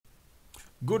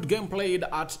Good game played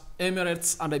at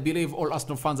Emirates, and I believe all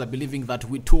Arsenal fans are believing that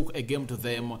we took a game to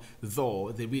them,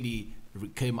 though they really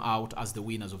came out as the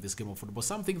winners of this game of football.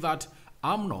 Something that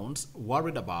I'm not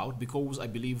worried about, because I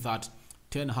believe that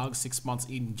Ten Hag, 6 months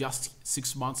in, just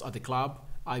 6 months at the club,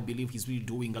 I believe he's really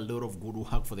doing a lot of good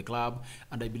work for the club,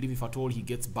 and I believe if at all he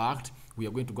gets backed, we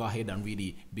are going to go ahead and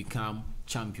really become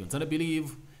champions. And I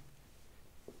believe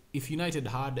if United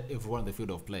had everyone on the field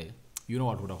of play, you know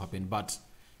what would have happened. But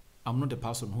I'm not a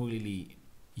person who really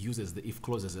uses the if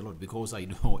clauses a lot, because I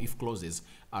know if clauses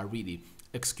are really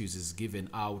excuses given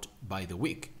out by the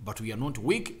weak. But we are not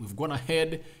weak. We've gone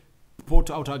ahead, put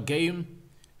out our game.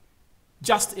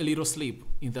 Just a little slip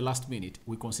in the last minute,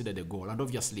 we considered a goal. And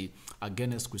obviously,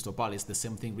 against Crystal Palace, the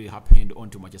same thing really happened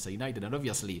onto Manchester United. And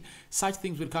obviously, such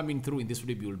things will come in through in this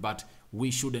rebuild, but we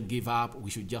shouldn't give up.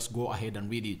 We should just go ahead and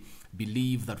really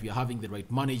believe that we are having the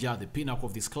right manager, the pinnacle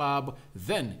of this club.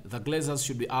 Then the Glazers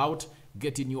should be out,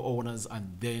 getting new owners,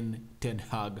 and then Ten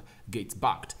Hag gets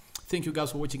backed. Thank you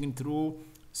guys for watching in through.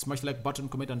 Smash the like button,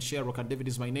 comment, and share. Rokan David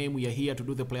is my name. We are here to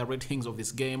do the player ratings of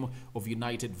this game of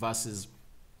United versus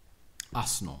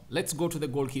Arsenal. Let's go to the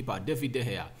goalkeeper, David De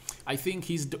Gea. I think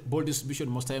his ball distribution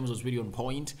most times was really on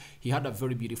point. He had a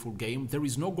very beautiful game. There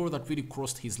is no goal that really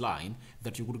crossed his line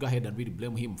that you could go ahead and really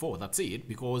blame him for. That's it,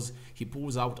 because he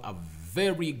pulls out a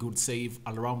very good save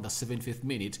around the 75th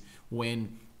minute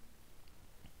when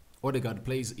Odegaard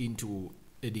plays into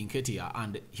Eddie Nketiah,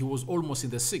 and he was almost in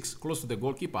the 6, close to the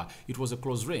goalkeeper. It was a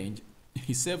close range.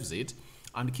 He saves it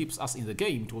and keeps us in the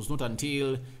game. It was not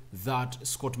until that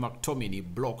Scott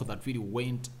McTominay block that really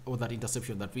went, or that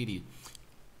interception that really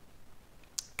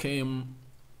came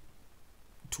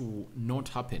to not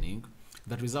happening,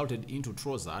 that resulted into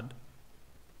Trossard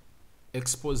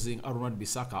exposing Aaron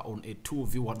Bissaka on a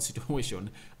 2v1 situation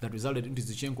that resulted into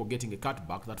Zinchenko getting a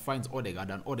cutback that finds Odegaard,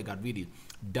 and Odegaard really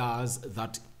does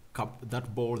that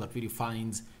ball that really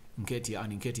finds Nketiah,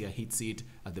 and Nketiah hits it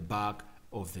at the back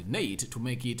of the net to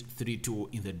make it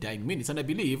 3-2 in the dying minutes. And I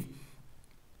believe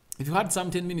if you had some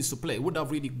 10 minutes to play, would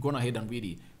have really gone ahead and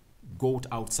really got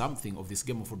out something of this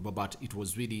game of football, but it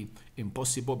was really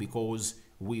impossible because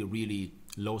we really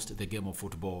lost the game of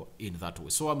football in that way.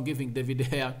 So I'm giving David De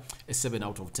Gea a 7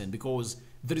 out of 10 because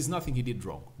there is nothing he did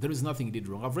wrong. There is nothing he did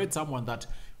wrong. I've read someone that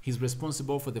he's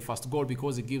responsible for the first goal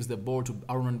because he gives the ball to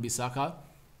Aaron Bissaka.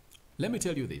 Let me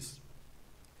tell you this.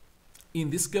 In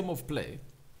this game of play,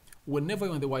 whenever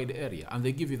you're in the wide area and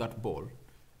they give you that ball,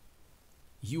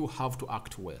 you have to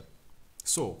act well.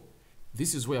 So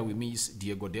this is where we miss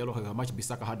Diego Delo. However much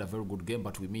Bissaka had a very good game,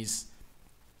 but we miss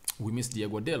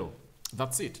Diego Delo.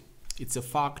 That's it. It's a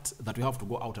fact that we have to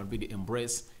go out and really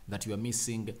embrace that you are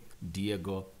missing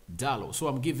Diego Dallo. So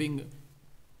I'm giving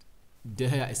De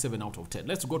Gea a 7 out of 10.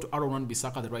 Let's go to Aaron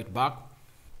Bissaka, the right back.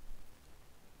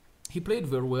 He played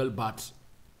very well, but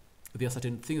there are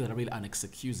certain things that are really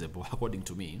unexcusable, according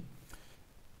to me.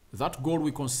 That goal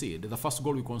we concede, the first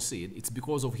goal we concede, it's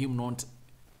because of him not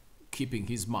keeping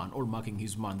his man or marking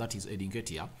his man, that is Eddie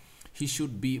Nketiah. He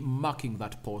should be marking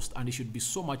that post, and he should be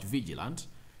so much vigilant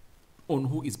on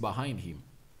who is behind him.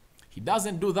 He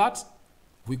doesn't do that,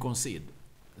 we concede.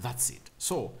 That's it.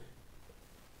 So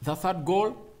the third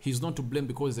goal, he's not to blame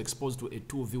because he's exposed to a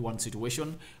 2v1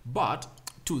 situation. But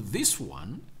to this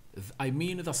one, I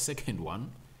mean the second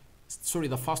one, sorry,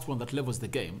 the first one that levels the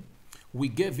game, we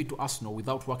gave it to Arsenal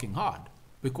without working hard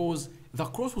because the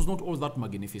cross was not all that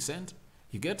magnificent.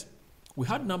 You get? We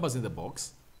had numbers in the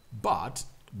box, but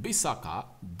Bissaka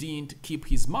didn't keep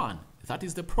his man. That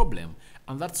is the problem.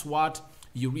 And that's what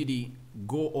you really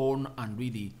go on and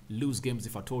really lose games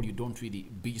if at all you don't really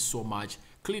be so much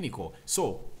clinical.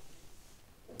 So,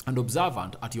 and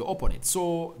observant at your opponent.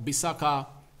 So, Bissaka,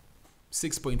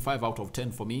 6.5 out of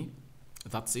 10 for me.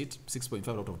 That's it. 6.5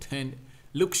 out of 10.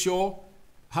 Luke Shaw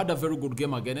had a very good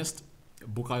game against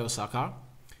Bukayo Saka.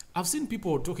 I've seen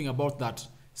people talking about that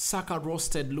Saka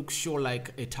roasted Luke Shaw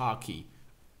like a turkey.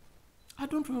 I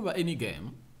don't remember any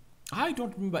game. I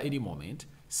don't remember any moment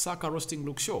Saka roasting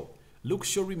Luke Shaw. Luke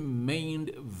Shaw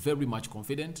remained very much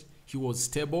confident. He was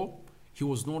stable. He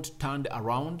was not turned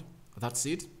around. That's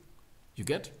it. You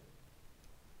get?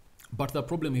 But the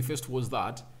problem he faced was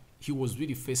that he was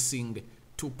really facing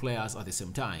two players at the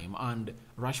same time, and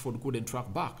Rashford couldn't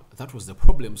track back. That was the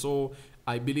problem. So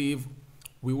I believe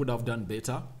we would have done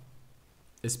better,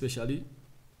 especially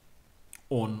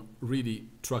on really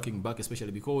tracking back,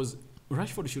 especially because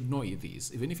Rashford should know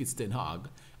this, even if it's Ten Hag,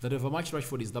 that if a match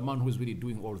Rashford is the man who is really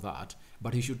doing all that,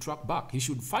 but he should track back, he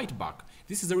should fight back.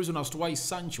 This is the reason as to why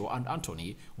Sancho and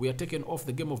Anthony were taken off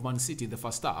the game of Man City in the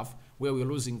first half, where we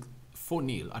were losing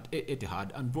 4-0 at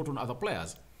Etihad, and brought on other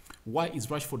players. Why is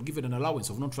Rashford given an allowance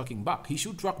of not tracking back? He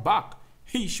should track back.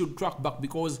 He should track back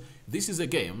because this is a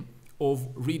game of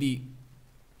really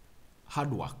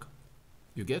hard work.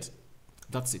 You get?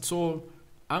 That's it. So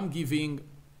I'm giving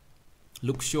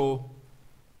Luke Shaw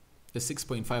a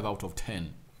 6.5 out of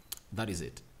 10. That is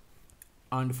it.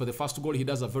 And for the first goal, he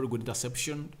does a very good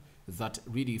interception that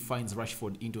really finds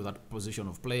Rashford into that position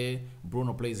of play.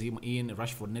 Bruno plays him in.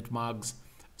 Rashford net marks.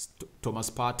 Thomas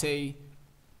Partey.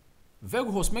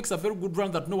 Weghorst makes a very good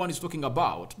run that no one is talking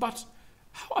about. But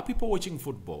how are people watching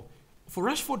football? For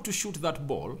Rashford to shoot that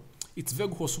ball, it's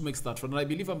Weghorst who makes that run. And I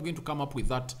believe I'm going to come up with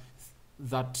that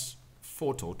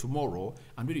photo tomorrow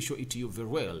and really show it to you very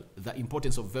well, the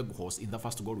importance of Weghorst in the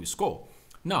first goal we score.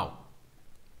 Now,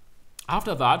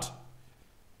 after that,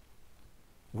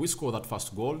 we score that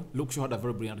first goal. Luke Shaw had a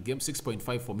very brilliant game,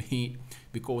 6.5 for me,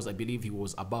 because I believe he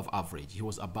was above average. He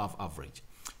was above average.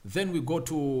 Then we go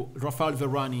to Rafael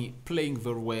Varane, playing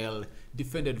very well,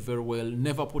 defended very well,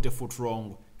 never put a foot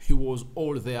wrong. He was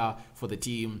all there for the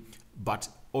team, but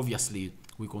obviously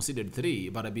we conceded 3,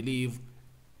 but I believe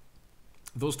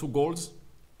those 2 goals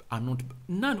are not,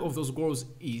 none of those goals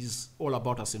is all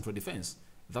about our central defense.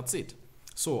 That's it.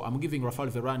 So I'm giving Rafael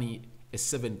Varane a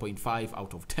 7.5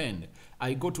 out of 10.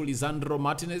 I go to Lisandro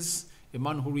Martinez, a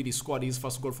man who really scored his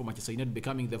first goal for Manchester United,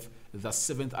 becoming the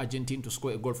 7th Argentine to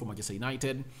score a goal for Manchester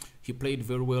United. He played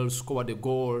very well, scored a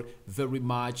goal, very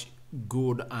much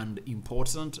good and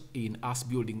important in us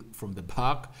building from the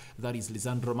back. That is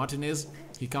Lisandro Martinez.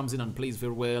 He comes in and plays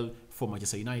very well for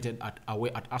Manchester United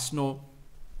away at Arsenal.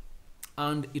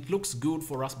 And it looks good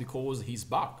for us because he's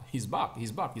back.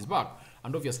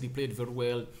 And obviously played very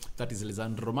well. That is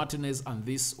Lisandro Martinez, and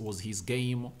this was his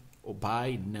game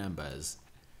by numbers.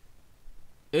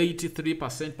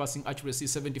 83% passing accuracy,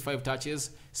 75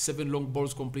 touches, 7 long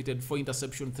balls completed, 4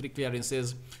 interceptions, 3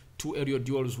 clearances, 2 aerial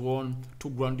duels won, 2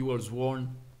 ground duels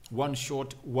won, 1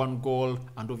 shot, 1 goal,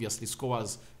 and obviously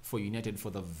scores for United for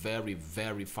the very,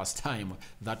 very first time.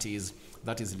 That is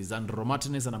Lisandro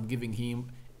Martinez, and I'm giving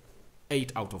him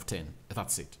 8 out of 10.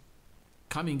 That's it.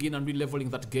 Coming in and re-leveling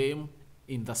that game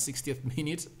in the 60th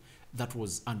minute, that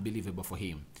was unbelievable for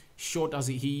him. Short as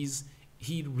he is,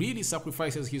 he really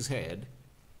sacrifices his head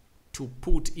to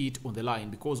put it on the line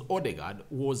because Odegaard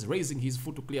was raising his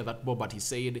foot to clear that ball, but he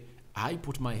said, I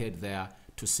put my head there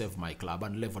to save my club,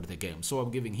 and leveled the game. So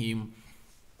I'm giving him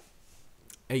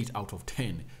 8 out of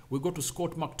 10. We go to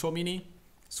Scott McTominay.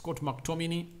 Scott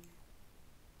McTominay,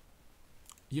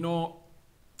 you know,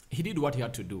 he did what he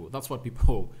had to do. That's what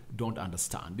people don't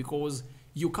understand, because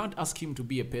you can't ask him to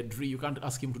be a Pedri. You can't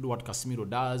ask him to do what Casemiro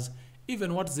does.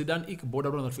 Even what Zidane Iqbal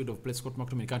around the field of play, Scott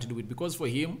McTominay can't do it, because for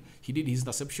him, he did his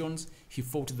interceptions, he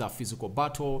fought the physical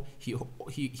battle, he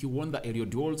won the aerial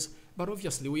duels. But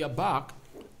obviously, we are back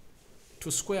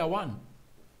to square one.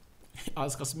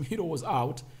 As Casemiro was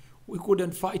out, we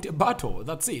couldn't fight a battle.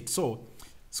 That's it. So,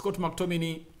 Scott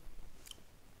McTominay,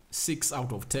 6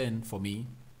 out of 10 for me.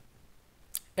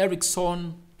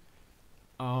 Eriksen,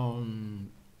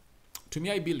 to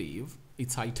me, I believe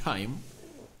it's high time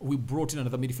we brought in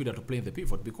another midfielder to play in the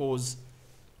pivot, because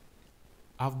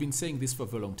I've been saying this for a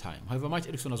very long time. However much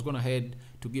Eriksen has gone ahead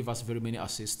to give us very many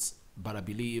assists, but I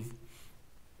believe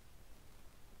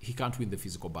he can't win the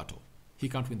physical battle. He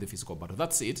can't win the physical battle.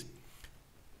 That's it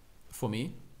for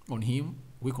me on him.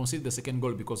 We concede the second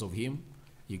goal because of him.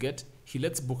 You get? He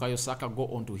lets Bukayo Saka go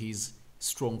onto his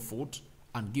strong foot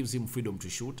and gives him freedom to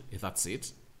shoot. That's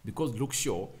it. Because Luke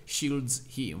Shaw shields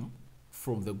him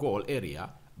from the goal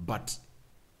area, but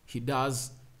he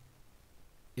does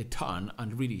a turn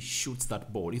and really shoots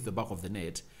that ball in the back of the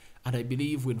net. And I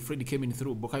believe when Freddy came in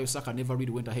through, Bukayo Saka never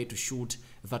really went ahead to shoot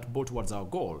that ball towards our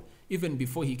goal. Even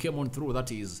before he came on through,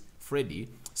 that is Freddy,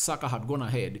 Saka had gone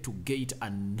ahead to gate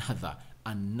another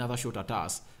shot at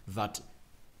us that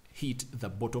hit the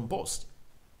bottom post.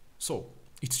 So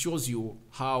it shows you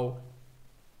how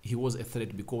he was a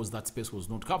threat because that space was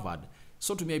not covered.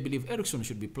 So to me, I believe Eriksen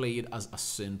should be played as a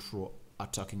central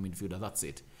attacking midfielder. That's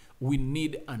it. We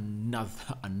need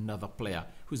another player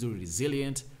who's really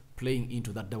resilient, playing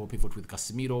into that double pivot with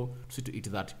Casemiro, to see to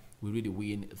it that we really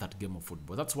win that game of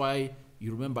football. That's why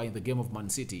you remember in the game of Man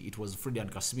City, it was Freddy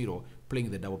and Casemiro playing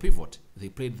the double pivot. They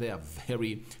played there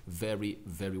very, very,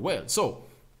 very well. So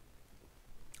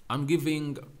I'm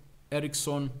giving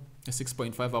Eriksen a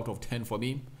 6.5 out of 10 for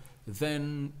me.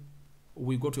 Then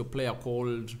we go to a player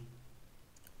called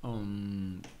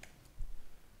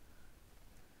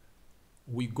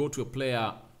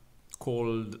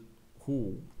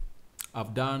who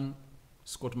I've done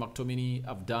Scott McTominay,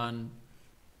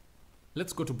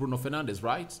 let's go to Bruno Fernandes,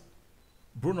 right?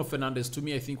 Bruno Fernandes, to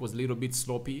me, I think was a little bit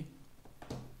sloppy.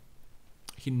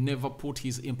 He never put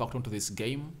his impact onto this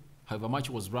game. However much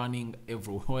he was running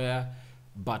everywhere,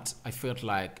 but I felt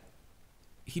like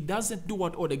he doesn't do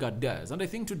what Odegaard does. And I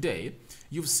think today,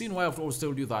 you've seen why I've always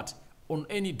told you that on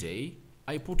any day,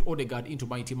 I put Odegaard into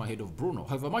my team ahead of Bruno.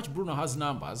 However much Bruno has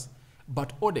numbers,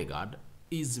 but Odegaard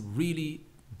is really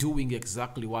doing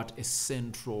exactly what a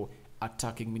central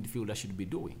attacking midfielder should be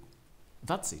doing.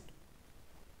 That's it.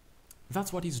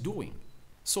 That's what he's doing.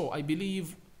 So I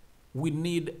believe we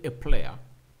need a player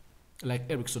like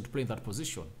Eriksen to play in that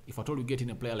position. If at all you get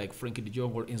in a player like Frankie de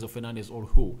Jong or Enzo Fernandez or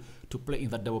who to play in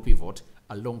that double pivot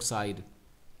alongside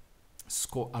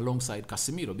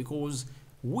Casemiro, because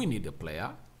we need a player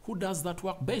who does that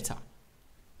work better.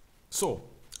 So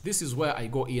this is where I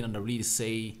go in and I really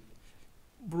say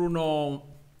Bruno,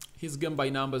 his game by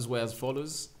numbers were as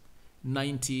follows: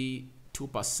 92%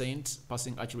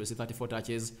 passing accuracy, 34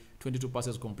 touches, 22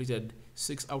 passes completed,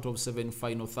 6 out of 7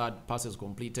 final third passes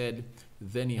completed.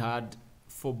 Then he had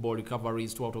 4 ball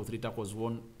recoveries, 2 out of 3 tackles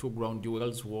won, 2 ground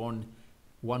duels won,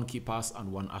 1 key pass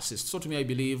and 1 assist. So to me, I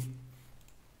believe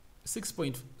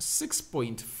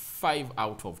 6.5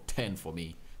 out of 10 for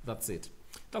me. That's it.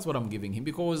 That's what I'm giving him,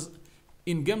 because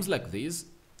in games like this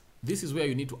is where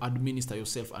you need to administer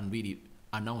yourself and really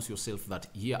announce yourself that,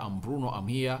 yeah, I'm Bruno, I'm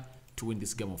here to win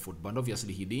this game of football. And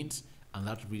obviously he didn't, and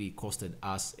that really costed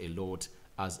us a lot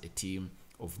as a team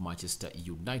of Manchester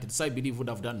United. So I believe would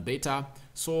have done better.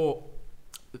 So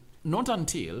not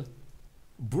until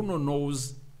Bruno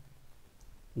knows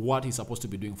what he's supposed to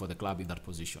be doing for the club in that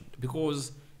position,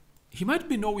 because he might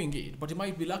be knowing it, but he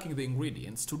might be lacking the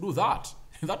ingredients to do that.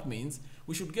 That means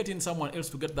we should get in someone else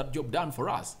to get that job done for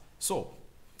us. So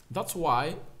that's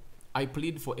why I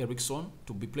plead for Eriksen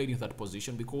to be played in that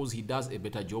position, because he does a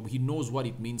better job. He knows what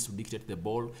it means to dictate the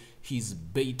ball. He's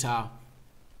better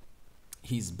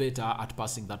at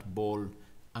passing that ball.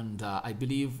 And I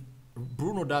believe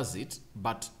Bruno does it,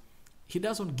 but he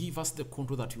doesn't give us the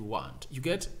control that we want. You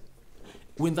get?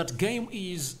 When that game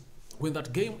is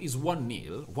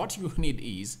 1-0, what you need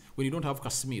is, when you don't have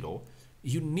Casemiro,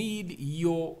 you need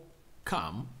your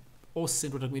cam or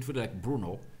central attack midfielder like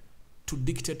Bruno to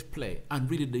dictate play and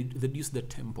really reduce the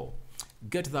tempo.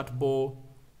 Get that ball,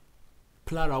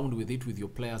 play around with it with your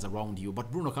players around you.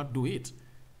 But Bruno can't do it.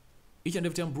 Each and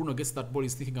every time Bruno gets that ball,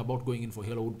 he's thinking about going in for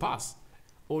hello would pass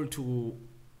or to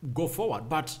go forward.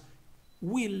 But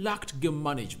we lacked game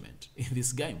management in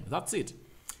this game. That's it.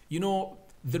 You know,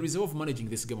 the result of managing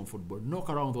this game of football, knock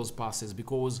around those passes,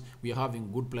 because we are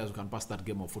having good players who can pass that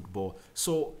game of football.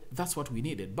 So that's what we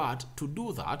needed. But to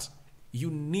do that, you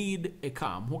need a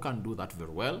cam who can do that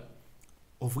very well,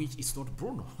 of which it's not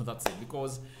Bruno. That's it,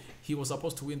 because he was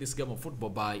supposed to win this game of football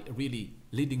by really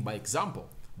leading by example,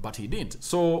 but he didn't.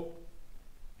 So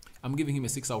I'm giving him a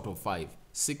 6 out of 5.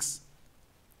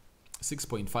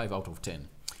 6.5 out of 10.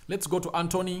 Let's go to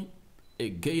Anthony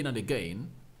again and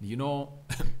again. You know,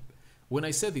 when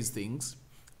I say these things,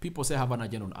 people say I have an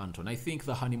agenda on Anthony. I think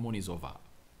the honeymoon is over.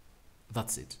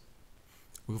 That's it.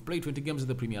 We've played 20 games in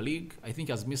the Premier League. I think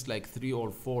he has missed like 3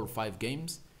 or 4 or 5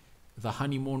 games. The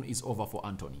honeymoon is over for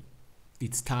Anthony.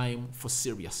 It's time for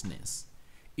seriousness.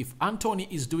 If Anthony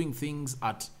is doing things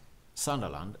at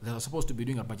Sunderland that are supposed to be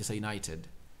doing at Manchester United,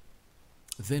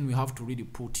 then we have to really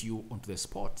put you onto the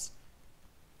spots.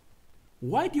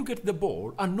 Why do you get the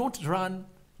ball and not run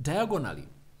diagonally?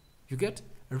 You get?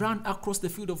 Run across the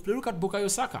field of play. Look at Bukayo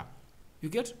Saka. You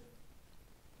get?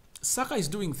 Saka is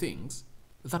doing things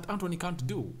that Anthony can't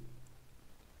do.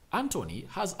 Anthony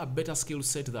has a better skill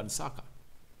set than Saka,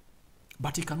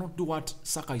 but he cannot do what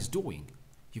Saka is doing.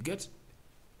 You get?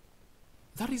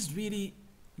 That is really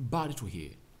bad to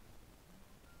hear.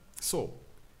 So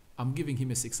I'm giving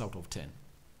him a 6 out of 10.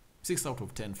 6 out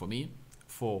of 10 for me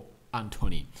for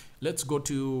Anthony. Let's go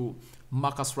to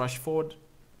Marcus Rashford,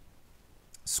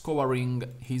 scoring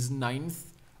his 9th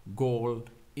goal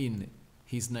in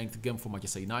his 9th game for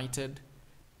Manchester United.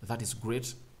 That is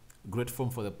great. Great form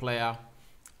for the player.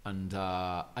 And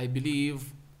I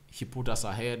believe he put us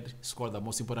ahead, scored the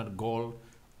most important goal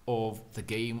of the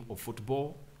game of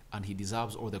football, and he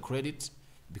deserves all the credit,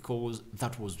 because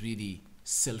that was really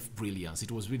self-brilliance.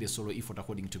 It was really a solo effort,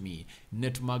 according to me.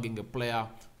 Net mugging a player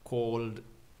called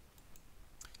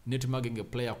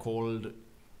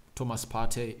Thomas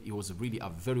Partey. It was really a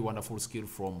very wonderful skill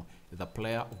from the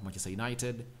player of Manchester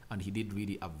United, and he did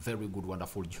really a very good,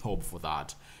 wonderful job for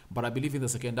that. But I believe in the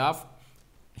second half,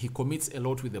 he commits a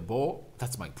lot with the ball.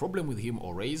 That's my problem with him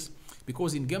always,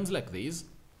 because in games like this,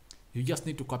 you just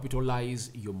need to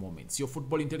capitalize your moments. Your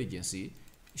football intelligence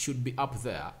should be up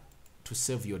there to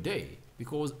save your day,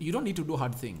 because you don't need to do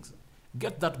hard things.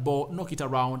 Get that ball, knock it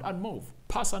around and move.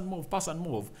 pass and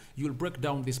move, you'll break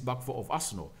down this back four of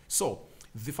Arsenal. So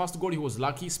the first goal, he was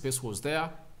lucky, space was there,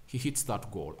 he hits that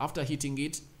goal. After hitting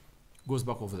it, goes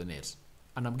back over the net.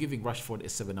 And I'm giving Rashford a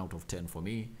 7 out of 10 for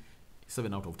me.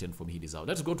 7 out of 10 for me, he deserves.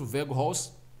 Let's go to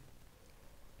Weghorst.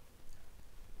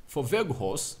 For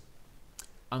Weghorst,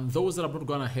 and those that have not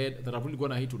gone ahead, that have really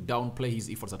gone ahead to downplay his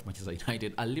efforts at Manchester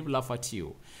United, I'll leave laugh at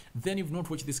you. Then you've not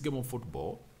watched this game of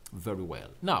football very well.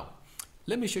 Now,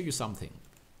 let me show you something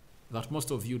that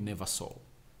most of you never saw,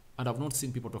 and I've not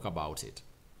seen people talk about it.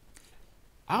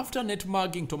 After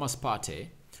net-marking Thomas Partey,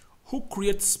 who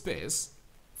creates space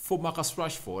for Marcus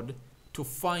Rashford to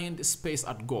find space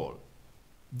at goal?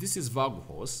 This is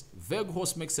Weghorst.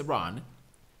 Weghorst makes a run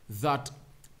that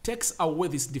takes away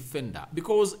this defender,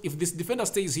 because if this defender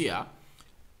stays here,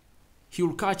 he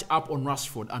will catch up on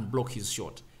Rashford and block his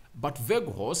shot. But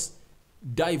Weghorst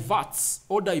diverts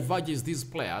or diverges these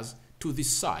players to this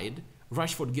side.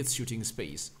 Rashford gets shooting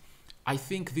space. I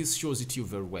think this shows it to you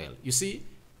very well. You see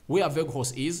where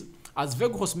Weghorst is? As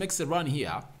Weghorst makes a run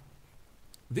here,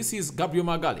 this is Gabriel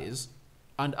Magalhaes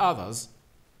and others.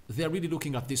 They're really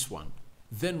looking at this one.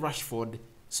 Then Rashford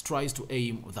tries to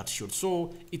aim that shot.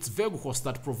 So it's Weghorst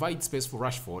that provides space for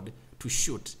Rashford to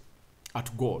shoot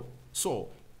at goal. So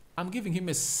I'm giving him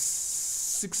a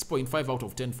 6.5 out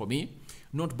of 10 for me.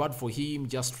 Not bad for him,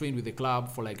 just trained with the club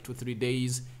for like 2-3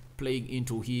 days, playing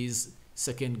into his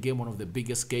second game, one of the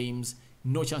biggest games.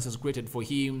 No chances created for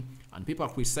him, and people are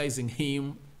criticizing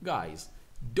him. Guys,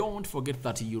 don't forget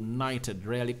that United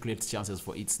rarely creates chances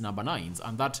for its number 9s,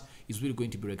 and that is really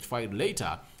going to be rectified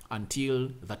later until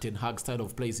the Ten Hag style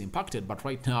of play is impacted. But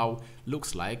right now,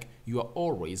 looks like you are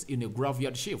always in a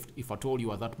graveyard shift, if at all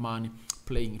you are that man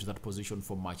playing into that position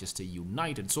for Manchester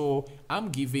United. So I'm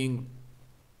giving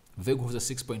Weghorst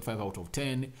a 6.5 out of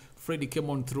 10. Freddie came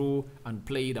on through and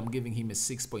played. I'm giving him a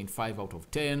 6.5 out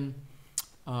of 10.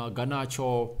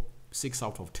 Garnacho, 6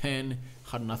 out of 10.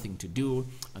 Had nothing to do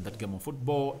and that game of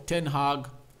football. Ten Hag,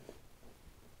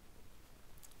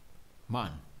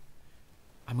 man,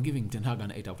 I'm giving Ten Hag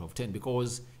an 8 out of 10,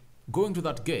 because going to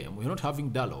that game, we're not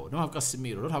having Dalot, don't have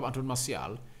Casemiro, don't have Anton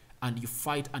Martial, and you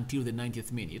fight until the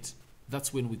 90th minute.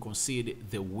 That's when we concede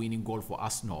the winning goal for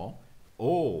Arsenal.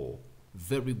 Oh,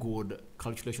 very good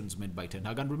calculations made by Ten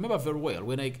Hag. And remember very well,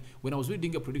 when I was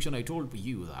reading a prediction, I told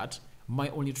you that my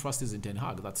only trust is in Ten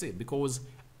Hag. That's it, because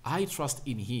I trust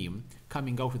in him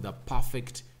coming out with the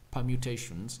perfect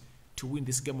permutations to win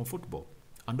this game of football.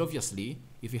 And obviously,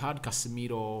 if he had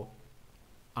Casemiro,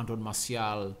 Anton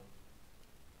Martial,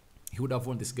 he would have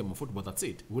won this game of football. That's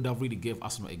it. He would have really gave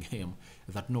Arsenal a game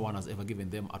that no one has ever given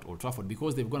them at Old Trafford,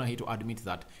 because they've gone ahead to admit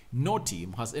that no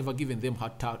team has ever given them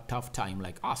a tough time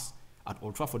like us at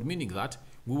Old Trafford, meaning that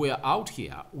we were out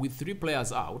here with 3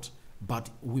 players out, but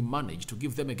we managed to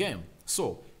give them a game.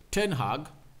 So Ten Hag,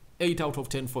 8 out of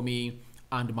 10 for me,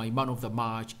 and my man of the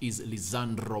match is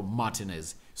Lisandro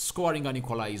Martinez, scoring an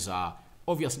equalizer,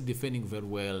 obviously defending very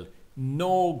well.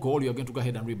 No goal you're going to go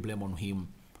ahead and re-blame on him.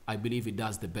 I believe he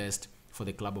does the best for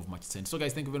the club of Manchester United. So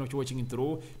guys, thank you very much for watching it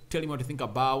through. Tell me what you think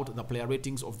about the player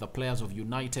ratings of the players of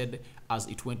United as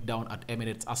it went down at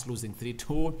Emirates, us losing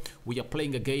 3-2. We are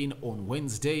playing again on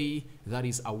Wednesday. That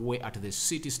is away at the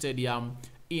City Stadium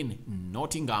in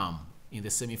Nottingham in the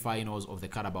semi-finals of the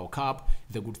Carabao Cup.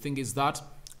 The good thing is that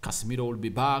Casemiro will be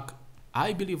back.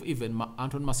 I believe even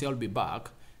Anton Martial will be back.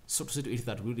 So to say to it,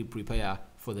 that really prepare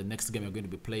for the next game you're going to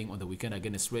be playing on the weekend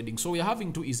against Reading. So we are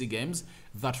having 2 easy games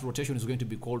that rotation is going to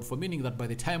be called for, meaning that by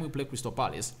the time we play Crystal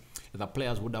Palace, the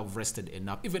players would have rested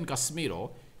enough. Even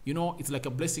Casemiro, you know, it's like a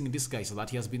blessing in disguise that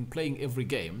he has been playing every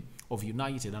game of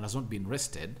United and has not been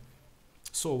rested.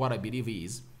 So what I believe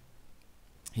is,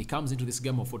 he comes into this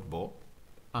game of football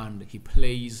and he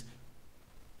plays,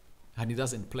 and he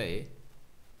doesn't play.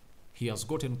 He has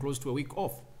gotten close to a week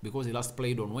off because he last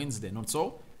played on Wednesday, not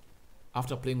so?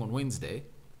 After playing on Wednesday,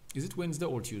 is it Wednesday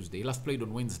or Tuesday? He last played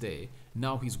on Wednesday.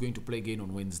 Now he's going to play again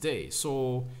on Wednesday.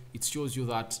 So it shows you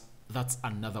that that's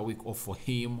another week off for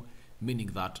him, meaning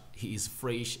that he is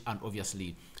fresh and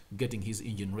obviously getting his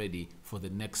engine ready for the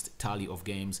next tally of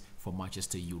games for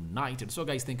Manchester United. So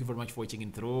guys, thank you very much for watching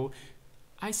in through.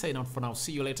 I sign out for now.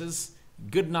 See you later.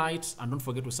 Good night, and don't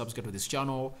forget to subscribe to this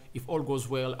channel. If all goes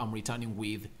well, I'm returning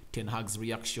with Ten Hag's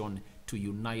reaction to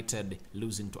United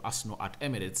losing to Arsenal at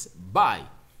Emirates by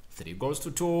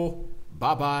 3-2.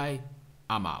 Bye-bye.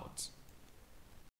 I'm out.